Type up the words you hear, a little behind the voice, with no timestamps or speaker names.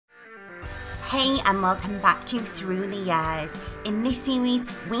Hey and welcome back to Through the Years. In this series,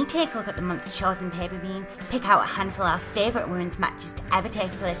 we take a look at the month's chosen pay-per-view, pick out a handful of our favourite women's matches to ever take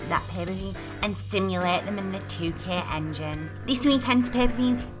place at that pay-per-view, and simulate them in the 2K engine. This weekend's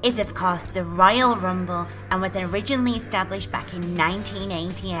pay-per-view is of course the Royal Rumble and was originally established back in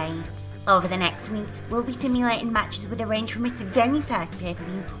 1988. Over the next week, we'll be simulating matches with a range from its very first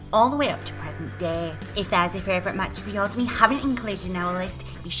pay-per-view all the way up to present day. If there's a favourite match of yours we haven't included in our list,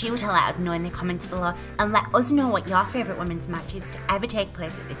 be sure to let us know in the comments below and let us know what your favourite women's match is to ever take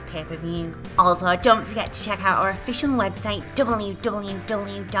place at this pay-per-view. Also, don't forget to check out our official website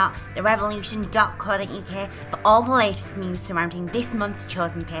www.therevolution.co.uk for all the latest news surrounding this month's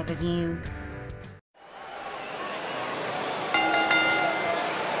chosen pay-per-view.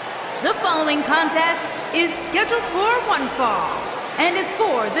 The following contest is scheduled for one fall and is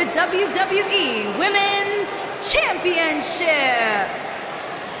for the WWE Women's Championship.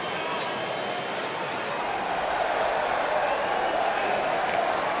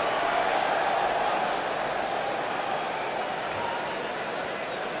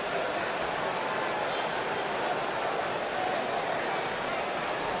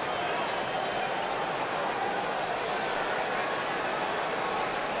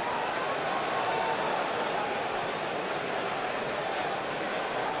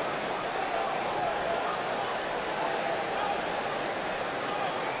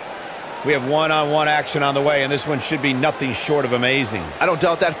 We have one-on-one action on the way, and this one should be nothing short of amazing. I don't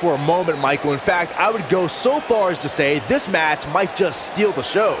doubt that for a moment, Michael. In fact, I would go so far as to say this match might just steal the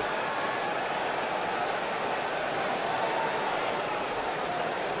show.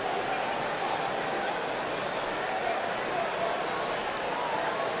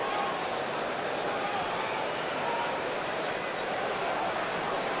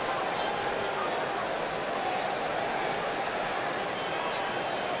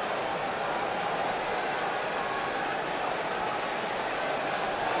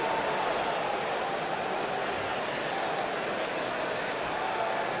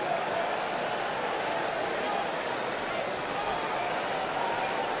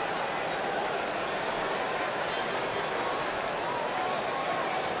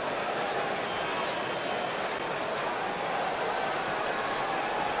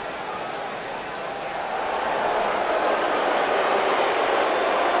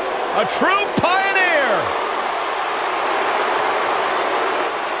 A true pioneer!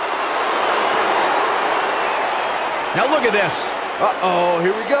 Now look at this. Uh-oh,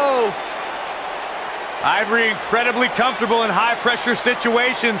 here we go. Ivory, incredibly comfortable in high-pressure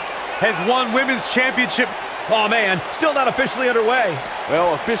situations, has won Women's Championship. Oh man, still not officially underway.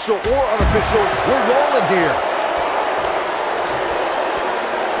 Well, official or unofficial, we're rolling here.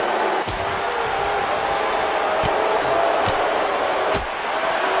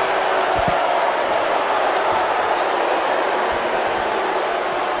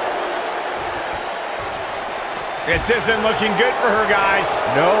 This isn't looking good for her, guys.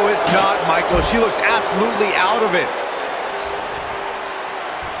 No, it's not, Michael. She looks absolutely out of it.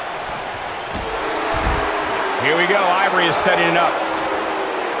 Here we go. Ivory is setting it up.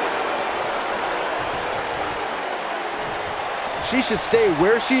 She should stay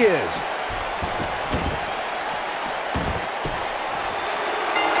where she is.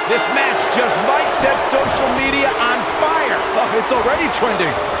 This match just might set social media on fire. Oh, it's already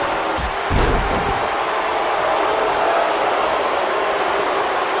trending.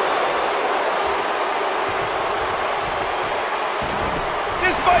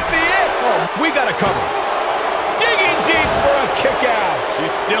 This might be it. Oh, we got to cover. Digging deep for a kick out.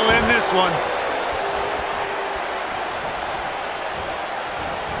 She's still in this one.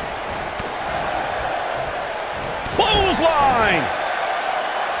 Clothesline.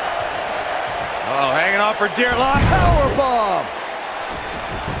 Oh, hanging on for dear life. Powerbomb.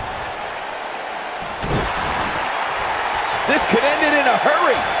 This could end it in a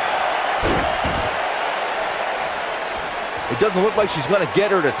hurry. It doesn't look like she's going to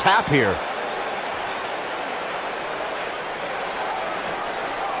get her to tap here.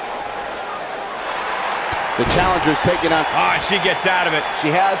 The challenger's taking on... Ah, she gets out of it.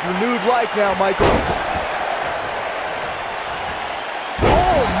 She has renewed life now, Michael.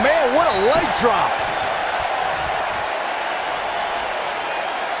 Oh, man, what a leg drop.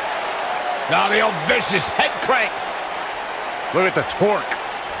 Now the old vicious head crank. Look at the torque.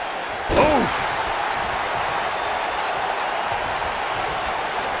 Oof.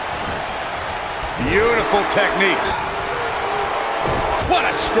 Beautiful technique. What a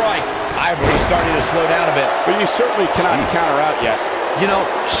strike. Ivory's starting to slow down a bit. But you certainly cannot counter out yet. You know,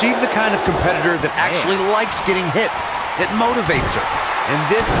 she's the kind of competitor that actually likes getting hit. It motivates her. And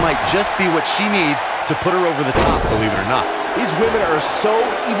this might just be what she needs to put her over the top, believe it or not. These women are so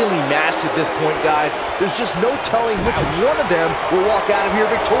evenly matched at this point, guys. There's just no telling which one of them will walk out of here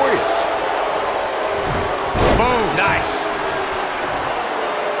victorious. Boom, nice.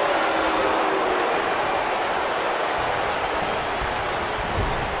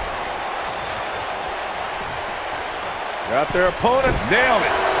 Got their opponent. Nailed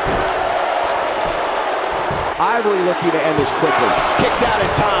it. Ivory looking to end this quickly. Kicks out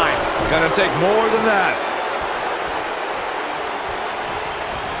in time. It's gonna take more than that.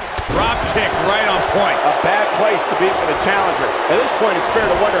 Drop kick right on point. A bad place to be for the challenger. At this point, it's fair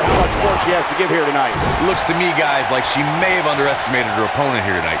to wonder how much more she has to give here tonight. Looks to me, guys, like she may have underestimated her opponent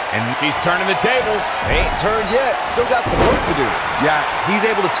here tonight. And She's turning the tables. Ain't turned yet. Still got some work to do. yeah, he's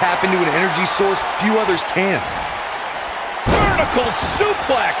able to tap into an energy source few others can. Vertical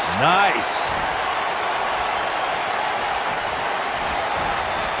suplex. Nice.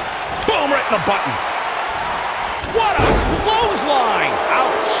 Boom, right in the button. What a clothesline.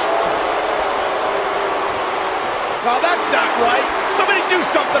 Ouch. Oh, that's not right. Somebody do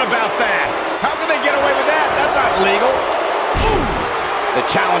something about that. How can they get away with that? That's not legal. Ooh. The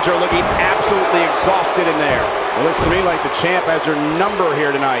challenger looking absolutely exhausted in there. It looks to me like the champ has her number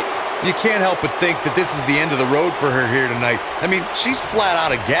here tonight. You can't help but think that this is the end of the road for her here tonight. I mean, she's flat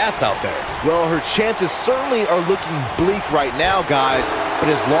out of gas out there. Well, her chances certainly are looking bleak right now, guys. But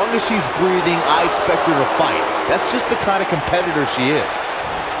as long as she's breathing, I expect her to fight. That's just the kind of competitor she is.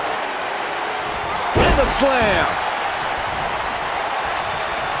 And the slam.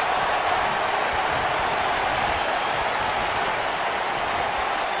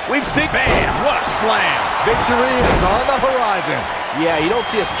 We've seen, bam, what a slam. Victory is on the horizon. Yeah, you don't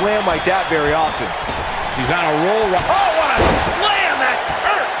see a slam like that very often. She's on a roll. Oh, what a slam, that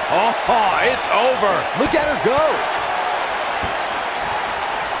hurt. Oh, it's over. Look at her go.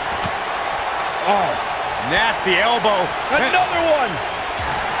 Oh, nasty elbow. Another one.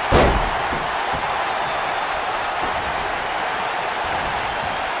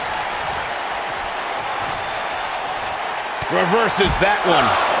 Reverses that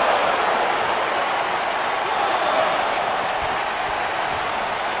one.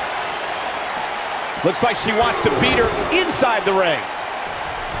 Looks like she wants to beat her inside the ring.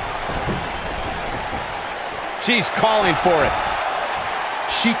 She's calling for it.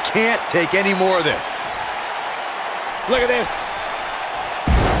 She can't take any more of this. Look at this.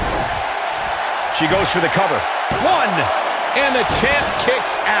 She goes for the cover. One. And the champ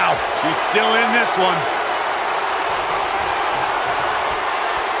kicks out. She's still in this one.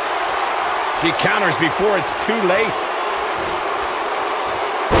 She counters before it's too late.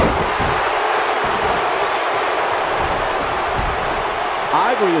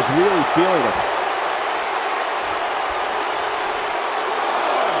 Ivory is really feeling it.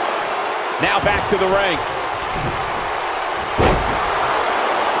 Now back to the ring.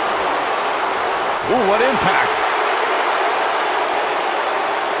 Ooh, what impact.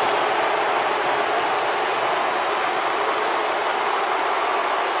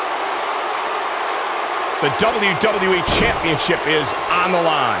 The WWE Championship is on the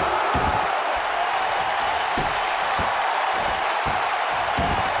line.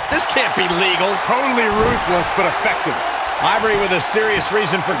 This can't be legal. Totally ruthless, but effective. Ivory with a serious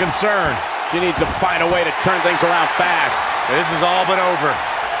reason for concern. She needs to find a way to turn things around fast. This is all but over.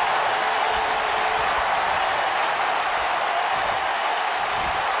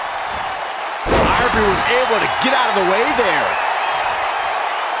 Ivory was able to get out of the way there.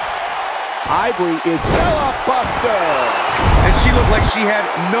 Ivory is filibuster. And she looked like she had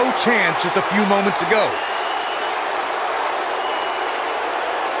no chance just a few moments ago.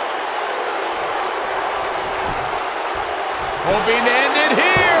 Hoping to end it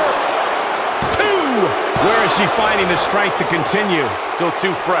here. 2. Where is she finding the strength to continue? Still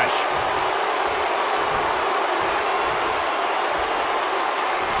too fresh.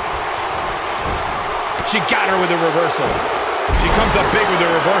 She got her with a reversal. She comes up big with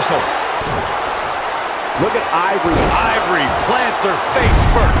a reversal. Look at Ivory. Ivory plants her face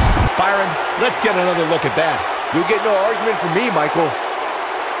first. Byron, let's get another look at that. You'll get no argument from me, Michael.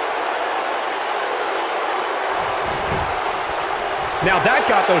 Now that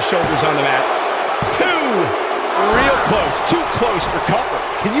got those shoulders on the mat. 2. Real close. Too close for cover.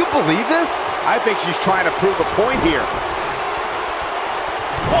 Can you believe this? I think she's trying to prove a point here.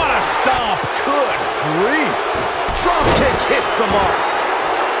 What a stomp. Good grief. Drop kick hits the mark.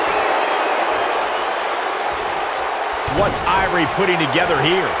 What's Ivory putting together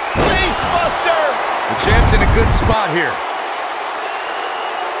here? Face buster. The champ's in a good spot here.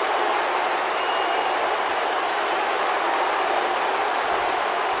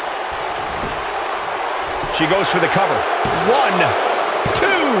 She goes for the cover. 1, 2,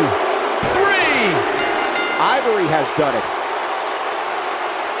 3. Ivory has done it.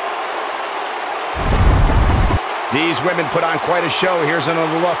 These women put on quite a show. Here's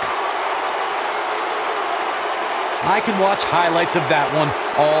another look. I can watch highlights of that one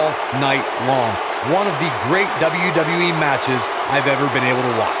all night long. One of the great WWE matches I've ever been able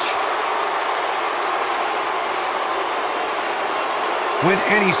to watch. When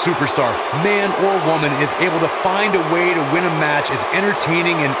any superstar, man or woman, is able to find a way to win a match as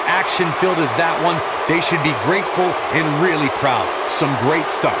entertaining and action-filled as that one, they should be grateful and really proud. Some great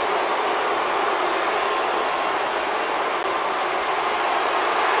stuff.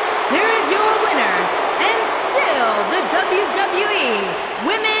 Here is your winner, and still the WWE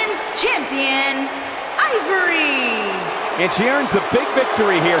Women's Champion, Ivory. And she earns the big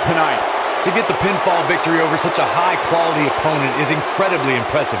victory here tonight. To get the pinfall victory over such a high-quality opponent is incredibly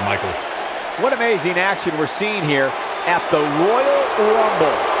impressive, Michael. What amazing action we're seeing here at the Royal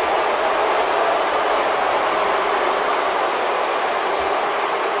Rumble.